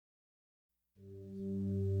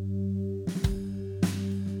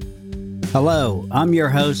Hello, I'm your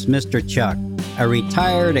host, Mr. Chuck, a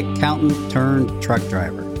retired accountant turned truck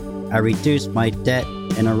driver. I reduced my debt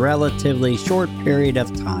in a relatively short period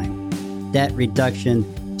of time. Debt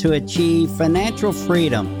reduction to achieve financial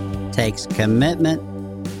freedom takes commitment,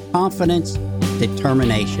 confidence,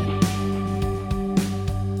 determination.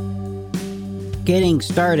 Getting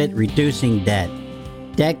started reducing debt.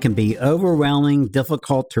 Debt can be overwhelming,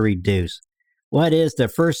 difficult to reduce. What is the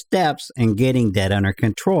first steps in getting debt under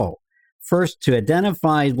control? First, to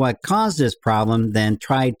identify what caused this problem, then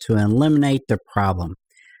try to eliminate the problem.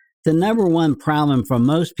 The number one problem for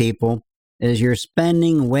most people is you're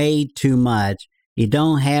spending way too much. You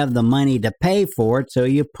don't have the money to pay for it, so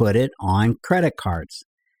you put it on credit cards.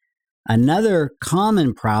 Another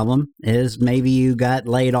common problem is maybe you got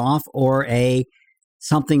laid off or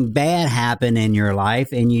something bad happened in your life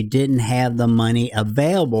and you didn't have the money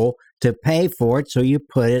available to pay for it, so you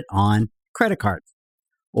put it on credit cards.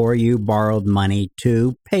 Or you borrowed money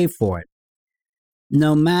to pay for it.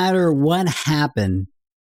 No matter what happened,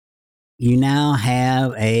 you now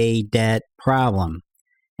have a debt problem.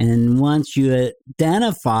 And once you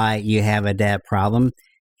identify you have a debt problem,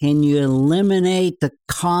 can you eliminate the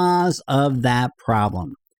cause of that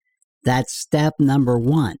problem? That's step number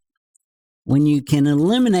one. When you can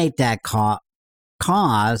eliminate that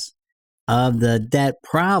cause of the debt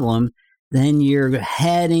problem, then you're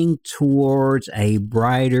heading towards a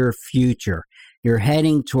brighter future. You're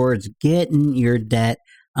heading towards getting your debt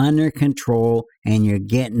under control and you're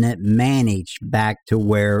getting it managed back to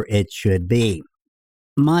where it should be.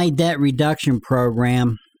 My debt reduction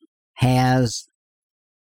program has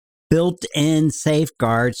built-in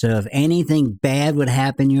safeguards, so if anything bad would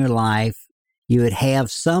happen in your life, you would have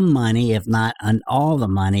some money, if not all the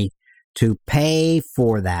money, to pay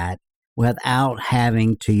for that without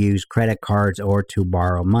having to use credit cards or to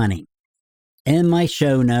borrow money. In my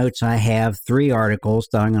show notes, I have 3 articles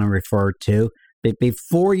that I'm going to refer to, but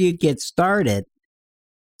before you get started,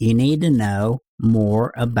 you need to know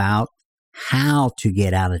more about how to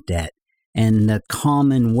get out of debt and the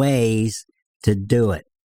common ways to do it.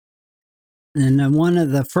 And one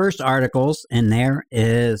of the first articles in there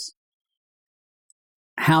is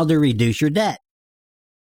How to Reduce Your Debt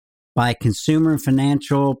by Consumer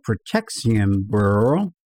Financial Protection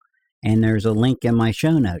Bureau, and there's a link in my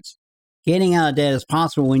show notes. Getting out of debt is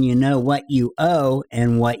possible when you know what you owe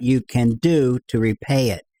and what you can do to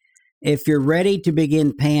repay it. If you're ready to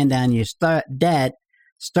begin paying down your debt,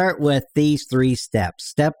 start with these 3 steps.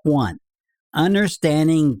 Step 1,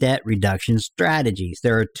 understanding debt reduction strategies.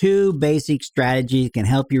 There are 2 basic strategies that can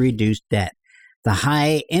help you reduce debt: the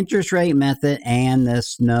high interest rate method and the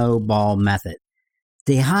snowball method.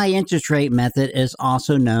 The high interest rate method is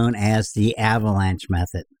also known as the avalanche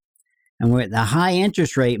method. And with the high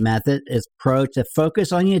interest rate method is approach to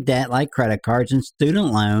focus on your debt like credit cards and student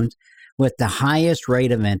loans with the highest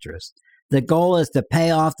rate of interest. The goal is to pay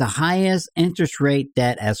off the highest interest rate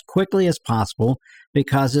debt as quickly as possible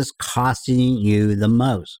because it's costing you the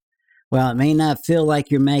most. While it may not feel like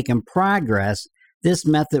you're making progress, this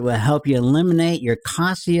method will help you eliminate your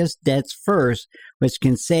costliest debts first, which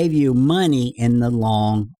can save you money in the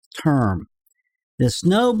long term. The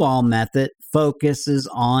snowball method focuses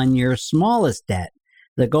on your smallest debt.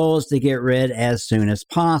 The goal is to get rid as soon as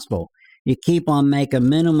possible. You keep on making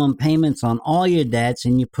minimum payments on all your debts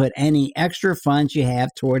and you put any extra funds you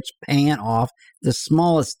have towards paying off the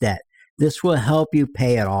smallest debt. This will help you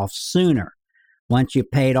pay it off sooner. Once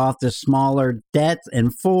you've paid off the smaller debts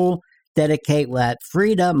in full, dedicate that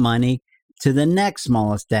freed up money to the next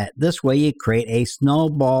smallest debt. This way you create a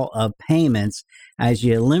snowball of payments. As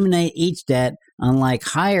you eliminate each debt, unlike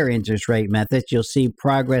higher interest rate methods, you'll see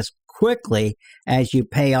progress quickly as you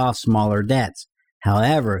pay off smaller debts.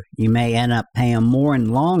 However, you may end up paying more in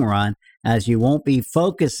the long run as you won't be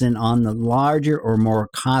focusing on the larger or more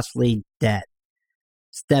costly debt.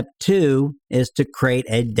 Step 2 is to create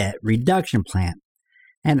a debt reduction plan.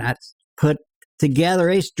 And that's put together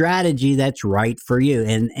a strategy that's right for you.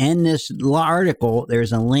 And in this article,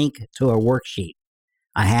 there's a link to a worksheet.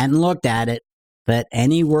 I hadn't looked at it, but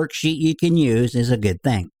any worksheet you can use is a good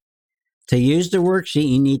thing. To use the worksheet,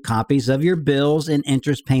 you need copies of your bills and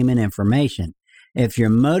interest payment information. If you're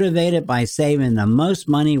motivated by saving the most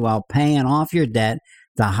money while paying off your debt,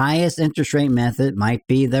 the highest interest rate method might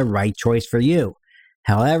be the right choice for you.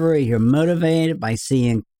 However, if you're motivated by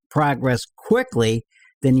seeing progress quickly,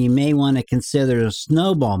 then you may want to consider the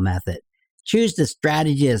snowball method. Choose the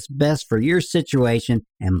strategy that's best for your situation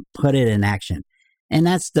and put it in action. And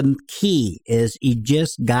that's the key, is you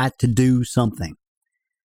just got to do something.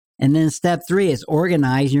 And then step 3 is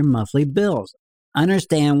organize your monthly bills.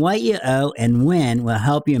 Understand what you owe and when will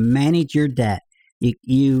help you manage your debt.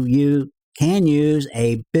 You can use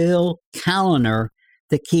a bill calendar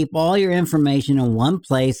to keep all your information in one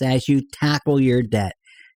place as you tackle your debt.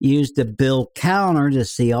 Use the bill calendar to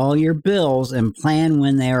see all your bills and plan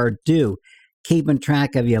when they are due. Keeping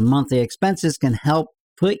track of your monthly expenses can help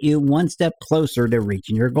put you one step closer to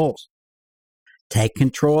reaching your goals. Take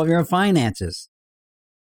control of your finances.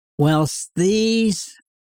 Well, these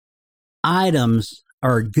items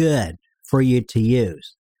are good for you to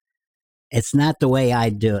use. It's not the way I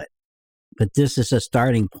do it, but this is a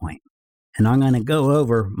starting point. And I'm going to go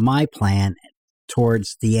over my plan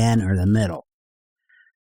towards the end or the middle.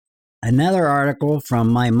 Another article from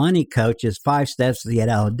my money coach is 5 steps to get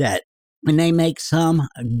out of debt. And they make some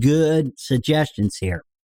good suggestions here.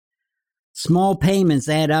 Small payments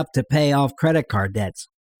add up to pay off credit card debts.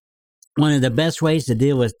 One of the best ways to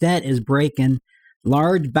deal with debt is breaking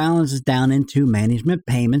large balances down into management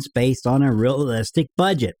payments based on a realistic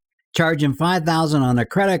budget. Charging $5,000 on a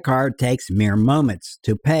credit card takes mere moments.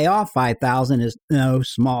 To pay off $5,000 is no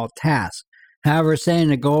small task. However,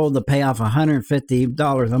 setting a goal to pay off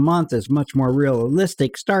 $150 a month is much more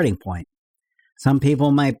realistic starting point. Some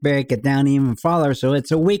people might break it down even farther, so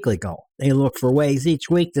it's a weekly goal. They look for ways each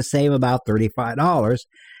week to save about $35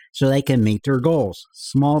 so they can meet their goals.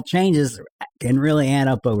 Small changes can really add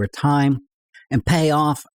up over time and pay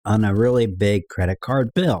off on a really big credit card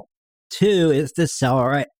bill. 2 is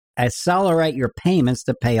to accelerate your payments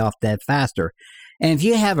to pay off debt faster. And if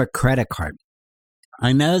you have a credit card,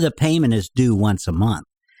 I know the payment is due once a month,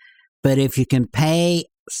 but if you can pay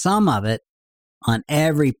some of it on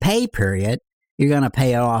every pay period, you're going to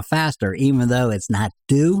pay it off faster, even though it's not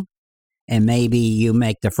due. And maybe you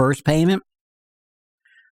make the first payment,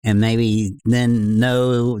 and maybe then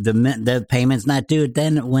know the payment's not due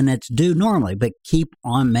then when it's due normally, but keep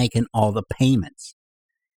on making all the payments.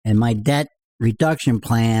 And my debt reduction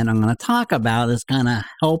plan I'm going to talk about is going to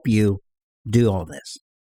help you do all this.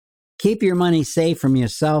 Keep your money safe from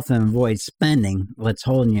yourself and avoid spending what's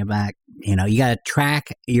holding you back. You got to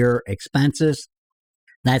track your expenses.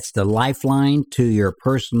 That's the lifeline to your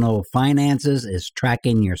personal finances, is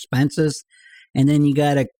tracking your expenses. And then you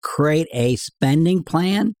got to create a spending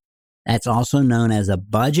plan. That's also known as a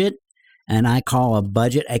budget. And I call a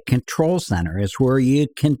budget a control center. It's where you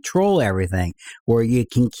control everything, where you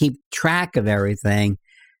can keep track of everything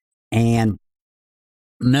and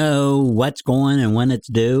know what's going and when it's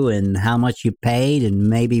due and how much you paid and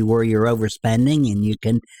maybe where you're overspending, and you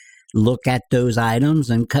can look at those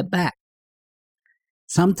items and cut back.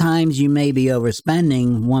 Sometimes you may be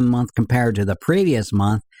overspending one month compared to the previous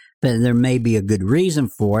month, but there may be a good reason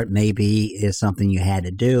for it. Maybe it's something you had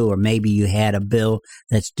to do, or maybe you had a bill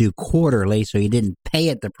that's due quarterly, so you didn't pay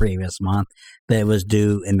it the previous month, but it was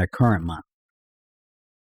due in the current month.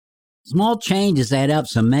 Small changes add up,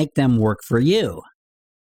 so make them work for you.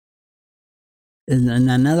 And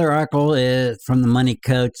another article is from the Money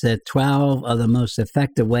Coach that 12 of the most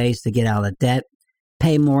effective ways to get out of debt.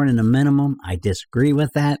 Pay more than the minimum. I disagree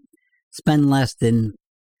with that. Spend less than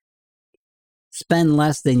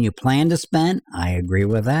you plan to spend. I agree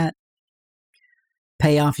with that.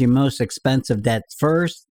 Pay off your most expensive debts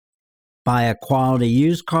first. Buy a quality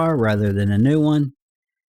used car rather than a new one.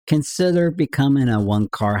 Consider becoming a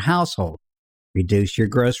one-car household. Reduce your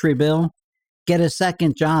grocery bill. Get a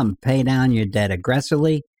second job. Pay down your debt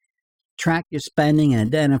aggressively. Track your spending and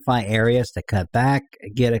identify areas to cut back.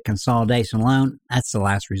 Get a consolidation loan. That's the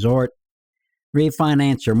last resort.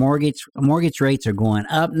 Refinance your mortgage. Mortgage rates are going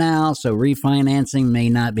up now, so refinancing may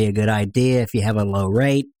not be a good idea if you have a low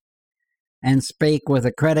rate. And speak with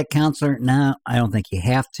a credit counselor. No, I don't think you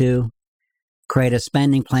have to. Create a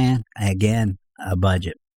spending plan. Again, a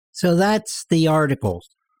budget. So that's the articles.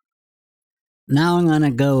 Now I'm going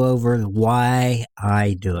to go over why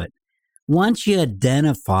I do it. Once you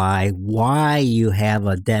identify why you have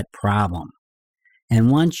a debt problem, and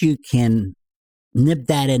once you can nip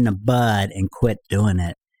that in the bud and quit doing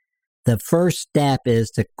it, the first step is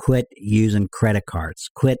to quit using credit cards,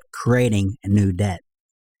 quit creating a new debt.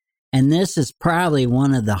 And this is probably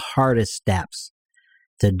one of the hardest steps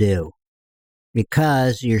to do,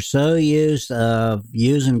 because you're so used of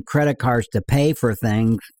using credit cards to pay for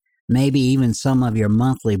things, maybe even some of your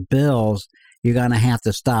monthly bills. You're going to have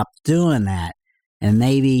to stop doing that. And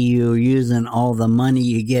maybe you're using all the money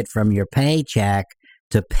you get from your paycheck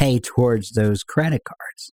to pay towards those credit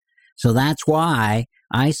cards. So that's why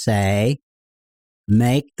I say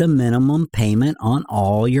make the minimum payment on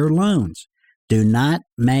all your loans. Do not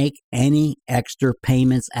make any extra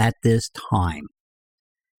payments at this time.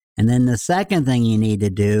 And then the second thing you need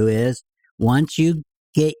to do is, once you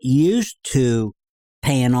get used to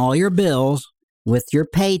paying all your bills with your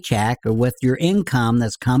paycheck or with your income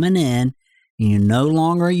that's coming in, and you're no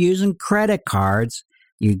longer using credit cards,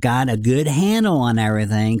 you got a good handle on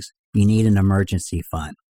everything, you need an emergency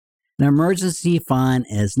fund. An emergency fund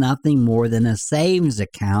is nothing more than a savings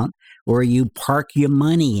account where you park your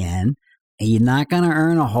money in, and you're not going to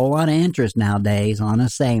earn a whole lot of interest nowadays on a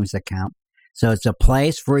savings account. So it's a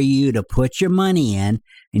place for you to put your money in,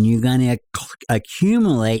 and you're going to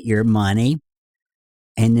accumulate your money,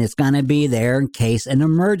 and it's going to be there in case an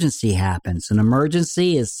emergency happens. An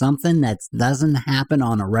emergency is something that doesn't happen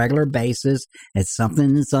on a regular basis. It's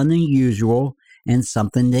something that's unusual and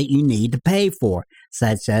something that you need to pay for,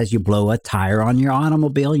 such as you blow a tire on your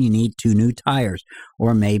automobile, you need 2 new tires.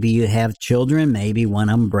 Or maybe you have children, maybe one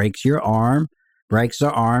of them breaks their arm,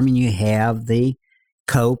 and you have the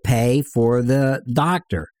co-pay for the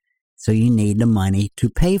doctor. So you need the money to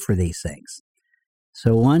pay for these things.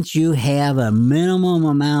 So once you have a minimum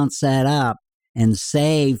amount set up and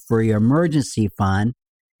saved for your emergency fund,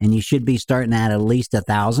 and you should be starting at least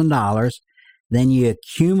 $1,000, then you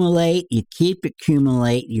keep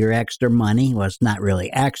accumulate your extra money. Well, it's not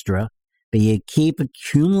really extra, but you keep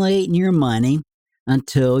accumulating your money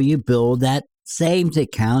until you build that savings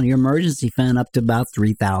account, your emergency fund, up to about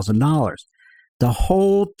 $3,000. The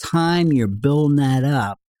whole time you're building that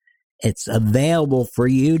up, it's available for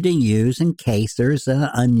you to use in case there's an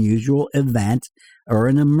unusual event or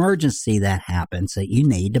an emergency that happens that you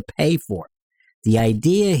need to pay for. The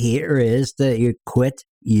idea here is that you quit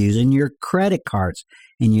using your credit cards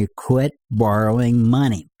and you quit borrowing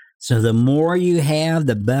money. So the more you have,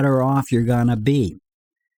 the better off you're going to be.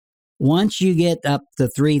 Once you get up to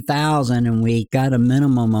 $3,000 and we got a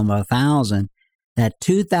minimum of $1,000, that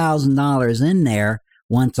 $2,000 in there,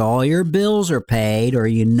 once all your bills are paid, or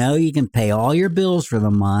you know you can pay all your bills for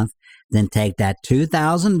the month, then take that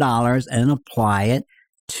 $2,000 and apply it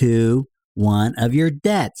to one of your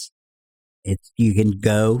debts. You can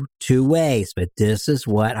go 2 ways, but this is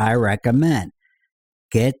what I recommend.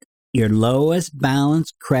 Get your lowest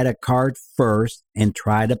balance credit card first and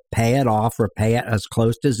try to pay it off or pay it as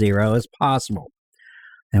close to zero as possible.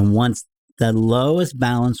 And once the lowest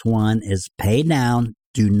balance one is paid down,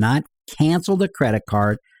 do not cancel the credit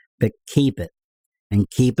card, but keep it and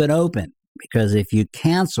keep it open, because if you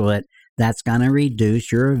cancel it, that's going to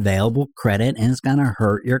reduce your available credit and it's going to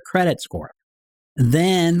hurt your credit score.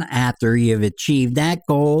 Then after you've achieved that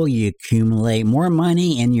goal, you accumulate more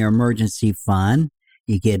money in your emergency fund.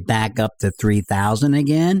 You get back up to $3,000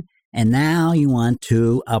 again, and now you want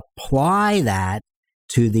to apply that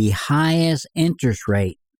to the highest interest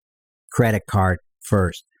rate credit card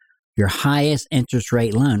first. Your highest interest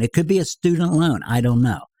rate loan. It could be a student loan. I don't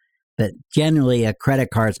know. But generally, a credit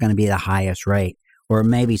card is going to be the highest rate, or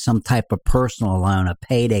maybe some type of personal loan, a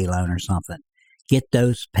payday loan or something. Get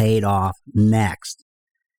those paid off next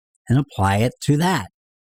and apply it to that.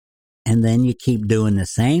 And then you keep doing the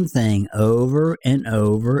same thing over and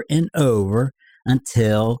over and over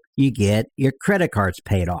until you get your credit cards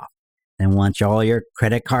paid off. And once all your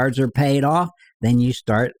credit cards are paid off, then you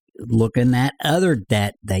start looking at other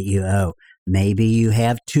debt that you owe. Maybe you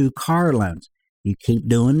have 2 car loans. You keep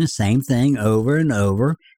doing the same thing over and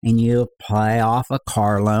over, and you apply off a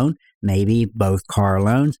car loan, maybe both car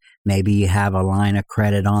loans. Maybe you have a line of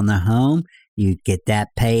credit on the home. You get that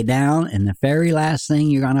paid down, and the very last thing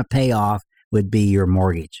you're going to pay off would be your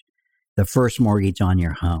mortgage, the first mortgage on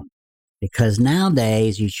your home. Because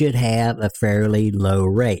nowadays, you should have a fairly low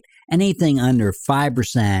rate. Anything under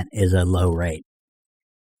 5% is a low rate.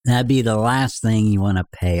 That'd be the last thing you want to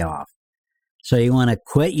pay off. So you want to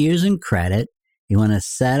quit using credit. You want to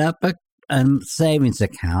set up a savings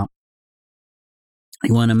account.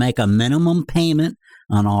 You want to make a minimum payment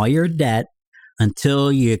on all your debt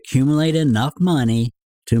until you accumulate enough money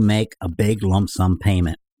to make a big lump sum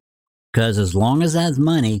payment. Because as long as that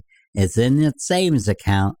money is in that savings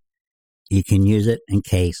account, you can use it in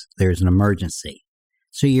case there's an emergency.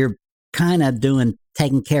 So you're kind of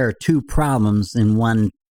taking care of 2 problems in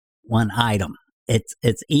one item.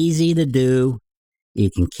 It's easy to do.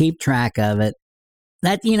 You can keep track of it.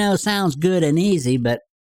 That, sounds good and easy, but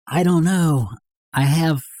I don't know. I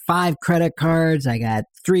have 5 credit cards. I got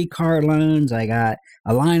 3 car loans. I got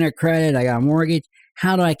a line of credit. I got a mortgage.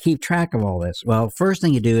 How do I keep track of all this? Well, first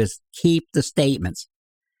thing you do is keep the statements.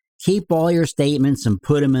 Keep all your statements and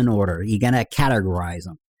put them in order. You're going to categorize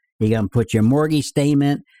them. You're going to put your mortgage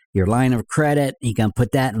statement, your line of credit. You're going to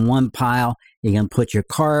put that in one pile. You're going to put your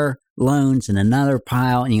car loans in another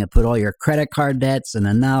pile, and you're going to put all your credit card debts in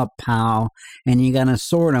another pile, and you're going to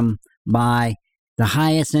sort them by the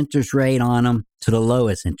highest interest rate on them to the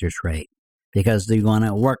lowest interest rate, because you're going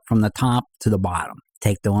to work from the top to the bottom.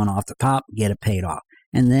 take the one off the top, get it paid off.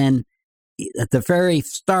 And then at the very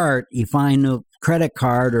start, you find the credit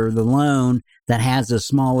card or the loan that has the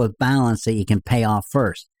smallest balance that you can pay off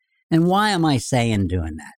first. And why am I saying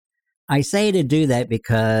doing that? I say to do that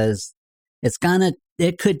because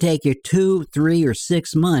it could take you 2, 3, or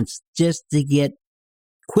 6 months just to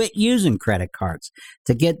quit using credit cards,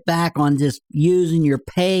 to get back on just using your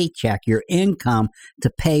paycheck, your income to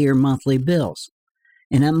pay your monthly bills.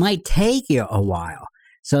 And it might take you a while.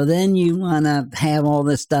 So then you want to have all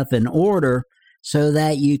this stuff in order so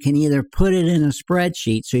that you can either put it in a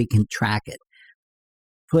spreadsheet so you can track it.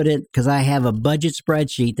 Because I have a budget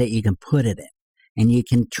spreadsheet that you can put it in and you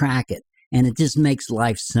can track it. And it just makes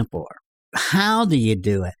life simpler. How do you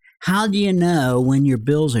do it? How do you know when your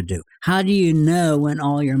bills are due? How do you know when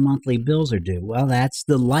all your monthly bills are due? Well, that's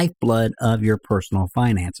the lifeblood of your personal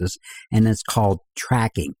finances, and it's called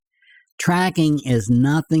tracking. Tracking is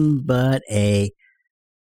nothing but a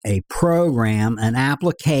program, an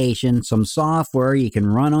application, some software you can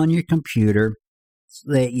run on your computer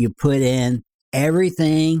that you put in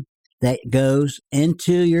everything that goes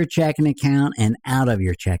into your checking account and out of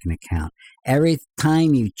your checking account. Every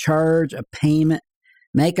time you charge a payment,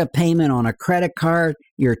 make a payment on a credit card,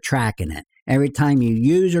 you're tracking it. Every time you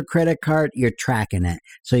use your credit card, you're tracking it.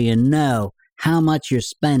 So you know how much you're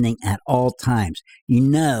spending at all times. You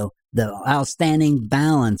know the outstanding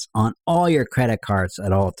balance on all your credit cards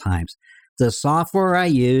at all times. The software I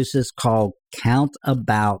use is called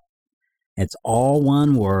Countabout. It's all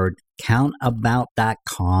one word,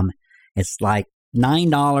 countabout.com. It's like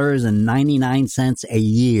 $9.99 a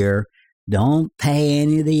year. Don't pay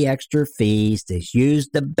any of the extra fees. Just use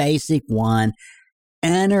the basic one.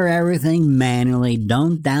 Enter everything manually.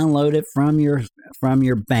 Don't download it from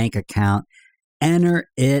your bank account. Enter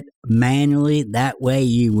it manually. That way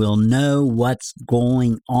you will know what's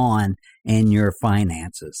going on in your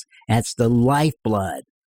finances. That's the lifeblood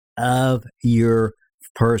of your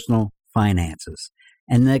personal finances.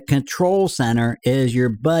 And the control center is your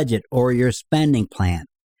budget or your spending plan.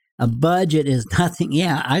 A budget is nothing.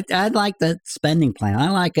 Yeah, I like the spending plan. I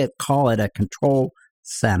like to call it a control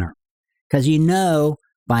center. Because you know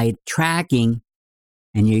by tracking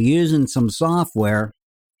and you're using some software,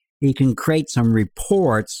 you can create some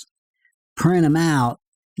reports, print them out.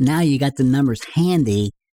 Now you got the numbers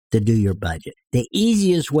handy to do your budget. The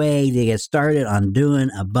easiest way to get started on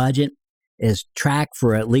doing a budget is track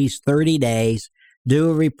for at least 30 days,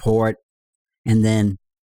 do a report, and then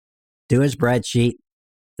do a spreadsheet.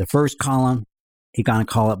 The first column, you're going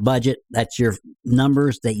to call it budget. That's your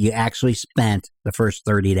numbers that you actually spent the first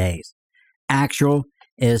 30 days. Actual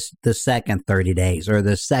is the second 30 days or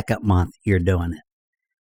the second month you're doing it.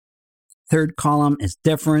 Third column is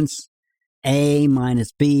difference. A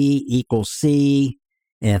minus B equals C.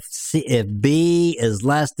 If B is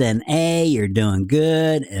less than A, you're doing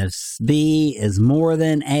good. If B is more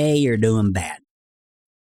than A, you're doing bad.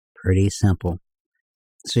 Pretty simple.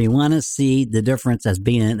 So you want to see the difference as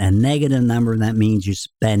being a negative number. That means you're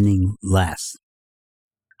spending less.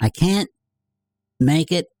 I can't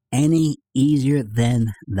make it any easier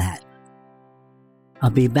than that.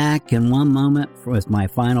 I'll be back in one moment with my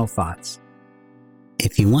final thoughts.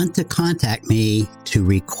 If you want to contact me to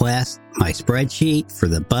request my spreadsheet for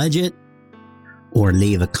the budget or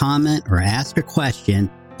leave a comment or ask a question,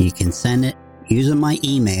 you can send it using my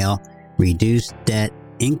email,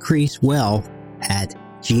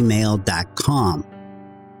 reducedebtincreasewealth@gmail.com.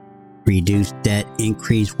 Reduced Debt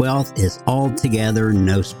Increase Wealth is all together,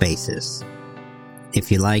 no spaces.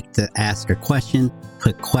 If you like to ask a question,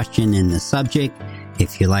 put question in the subject.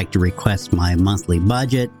 If you like to request my monthly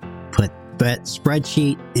budget, put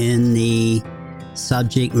spreadsheet in the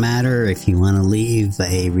subject matter. If you want to leave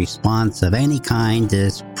a response of any kind,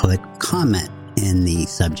 just put comment in the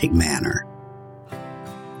subject matter.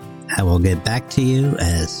 I will get back to you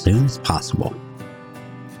as soon as possible.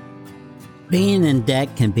 Being in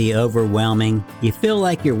debt can be overwhelming. You feel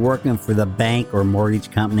like you're working for the bank or mortgage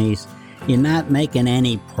companies. You're not making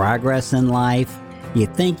any progress in life. You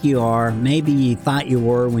think you are. Maybe you thought you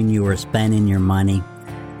were when you were spending your money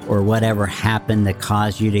or whatever happened that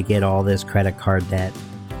caused you to get all this credit card debt.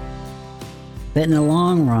 But in the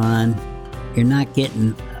long run, you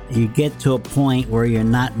get to a point where you're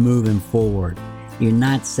not moving forward. You're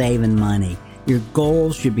not saving money. Your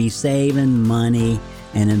goal should be saving money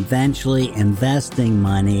and eventually investing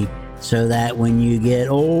money so that when you get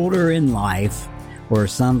older in life or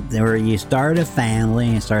you start a family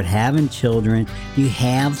and start having children, you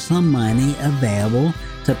have some money available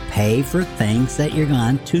to pay for things that you're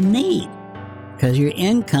going to need because your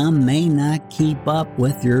income may not keep up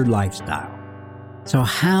with your lifestyle. So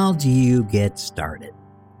how do you get started?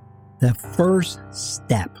 The first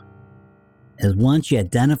step is once you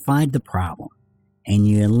identified the problem and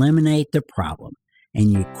you eliminate the problem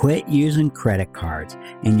and you quit using credit cards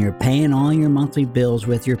and you're paying all your monthly bills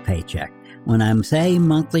with your paycheck. When I'm saying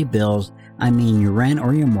monthly bills, I mean your rent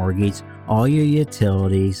or your mortgage, all your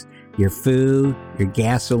utilities, your food, your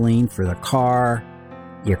gasoline for the car,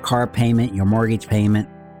 your car payment, your mortgage payment,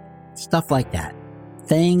 stuff like that.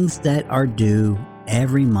 Things that are due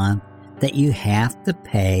every month that you have to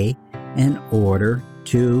pay in order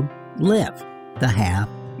to live, to have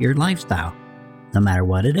your lifestyle, no matter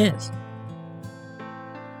what it is.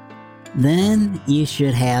 Then you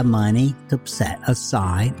should have money to set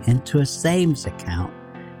aside into a savings account,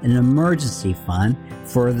 an emergency fund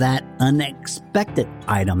for that unexpected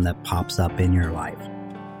item that pops up in your life.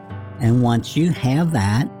 And once you have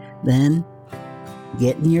that, then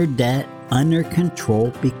getting your debt under control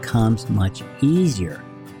becomes much easier.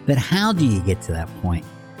 But how do you get to that point?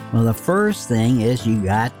 Well, the first thing is you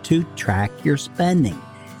got to track your spending.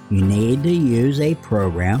 You need to use a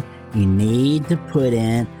program. You need to put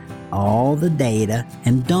in all the data,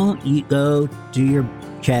 and don't you go to your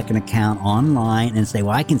checking account online and say,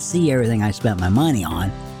 well, I can see everything I spent my money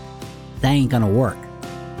on. That ain't gonna work.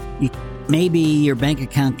 Maybe your bank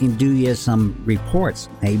account can do you some reports.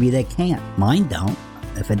 Maybe they can't. Mine don't.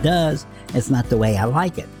 If it does, it's not the way I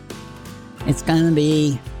like it. It's gonna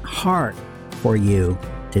be hard for you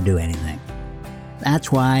to do anything. That's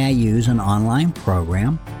why I use an online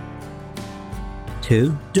program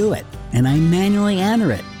to do it. And I manually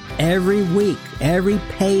enter it. Every week, every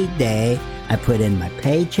payday, I put in my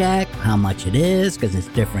paycheck, how much it is, because it's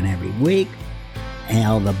different every week, and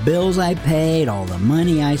all the bills I paid, all the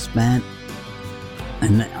money I spent,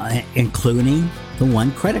 and including the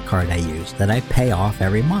one credit card I use that I pay off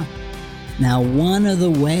every month. Now, one of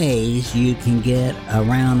the ways you can get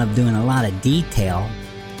around of doing a lot of detail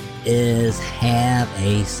is have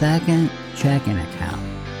a second checking account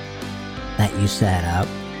that you set up,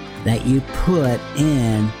 that you put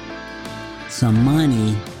in some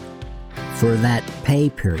money for that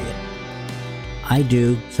pay period. I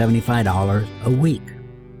do $75 a week.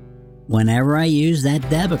 Whenever I use that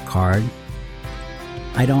debit card,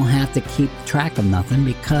 I don't have to keep track of nothing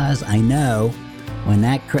because I know when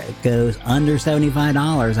that goes under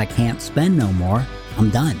 $75, I can't spend no more.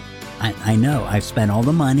 I'm done. I know I've spent all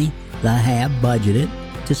the money that I have budgeted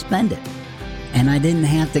to spend it. And I didn't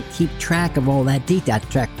have to keep track of all that detail. I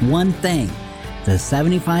tracked one thing, the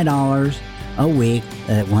 $75 a week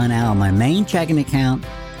that went out of my main checking account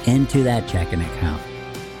into that checking account.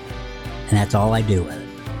 And that's all I do with it.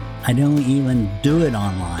 I don't even do it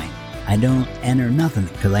online. I don't enter nothing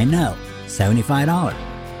because I know $75.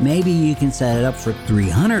 Maybe you can set it up for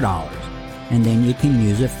 $300 and then you can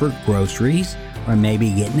use it for groceries or maybe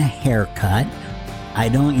getting a haircut. I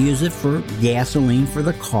don't use it for gasoline for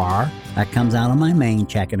the car. That comes out of my main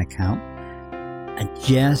checking account.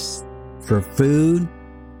 Just for food,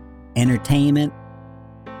 entertainment,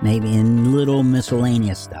 maybe in little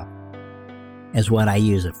miscellaneous stuff is what I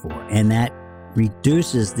use it for. And that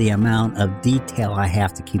reduces the amount of detail I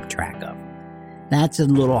have to keep track of. That's a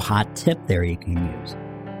little hot tip there you can use.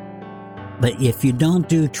 But if you don't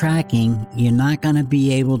do tracking, you're not going to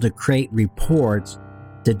be able to create reports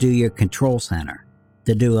to do your control center,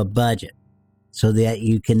 to do a budget, so that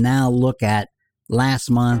you can now look at last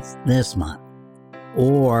month, this month.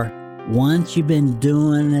 Or once you've been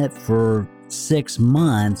doing it for 6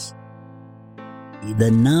 months, the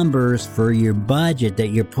numbers for your budget that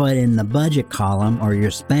you put in the budget column or your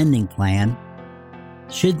spending plan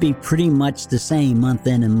should be pretty much the same month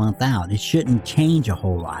in and month out. It shouldn't change a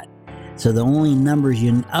whole lot. So the only numbers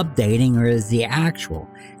you're updating is the actual.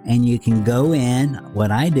 And you can go in,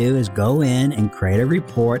 what I do is go in and create a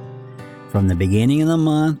report from the beginning of the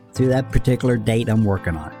month to that particular date I'm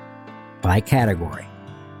working on by category.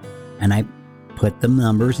 And I put the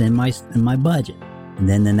numbers in my budget. And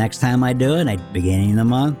then the next time I do it, at beginning of the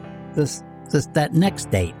month, this that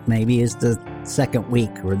next date maybe is the second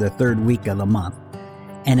week or the third week of the month.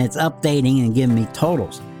 And it's updating and giving me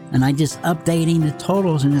totals. And I just updating the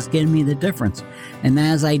totals and it's giving me the difference. And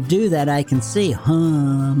as I do that, I can see,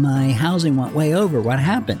 my housing went way over. What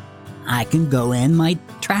happened? I can go in my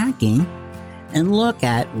tracking and look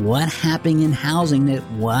at what happened in housing.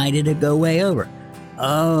 Why did it go way over?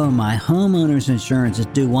 Oh, my homeowner's insurance is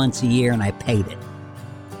due once a year and I paid it.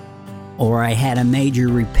 Or I had a major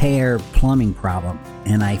repair plumbing problem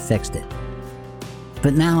and I fixed it.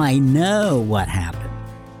 But now I know what happened.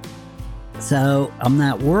 So I'm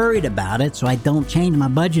not worried about it, so I don't change my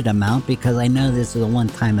budget amount because I know this is a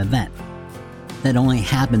one-time event. That only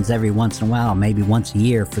happens every once in a while, maybe once a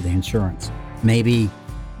year for the insurance. Maybe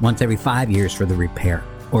once every 5 years for the repair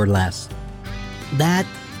or less. That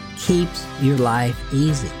keeps your life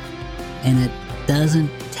easy, and it doesn't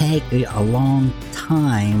take a long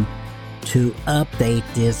time to update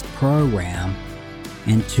this program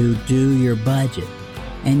and to do your budget.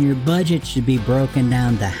 And your budget should be broken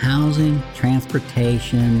down to housing,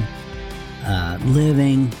 transportation,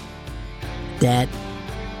 living, debt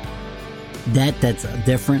that's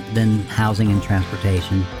different than housing and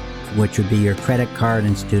transportation, which would be your credit card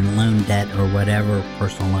and student loan debt or whatever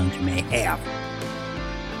personal loans you may have.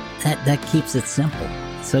 That keeps it simple.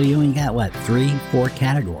 So you only got, 3-4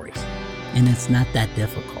 categories, and it's not that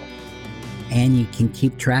difficult. And you can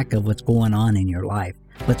keep track of what's going on in your life.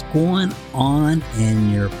 What's going on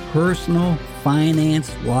in your personal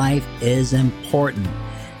finance life is important.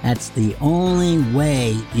 That's the only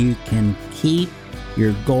way you can keep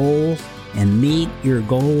your goals and meet your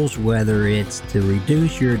goals, whether it's to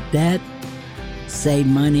reduce your debt, save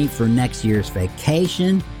money for next year's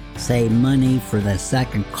vacation, save money for the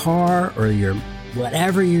second car, or your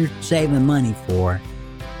whatever you're saving money for.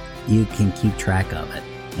 You can keep track of it,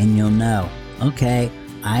 and you'll know, okay,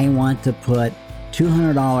 I want to put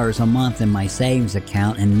 $200 a month in my savings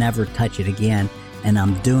account and never touch it again, and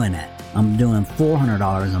I'm doing it. I'm doing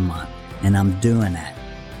 $400 a month, and I'm doing it.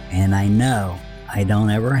 And I know I don't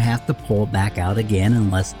ever have to pull it back out again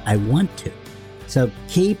unless I want to. So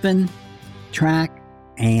keeping track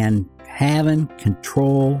and having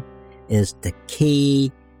control is the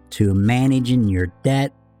key to managing your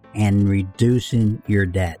debt and reducing your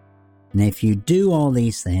debt. And if you do all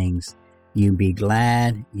these things, you'd be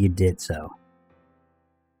glad you did so.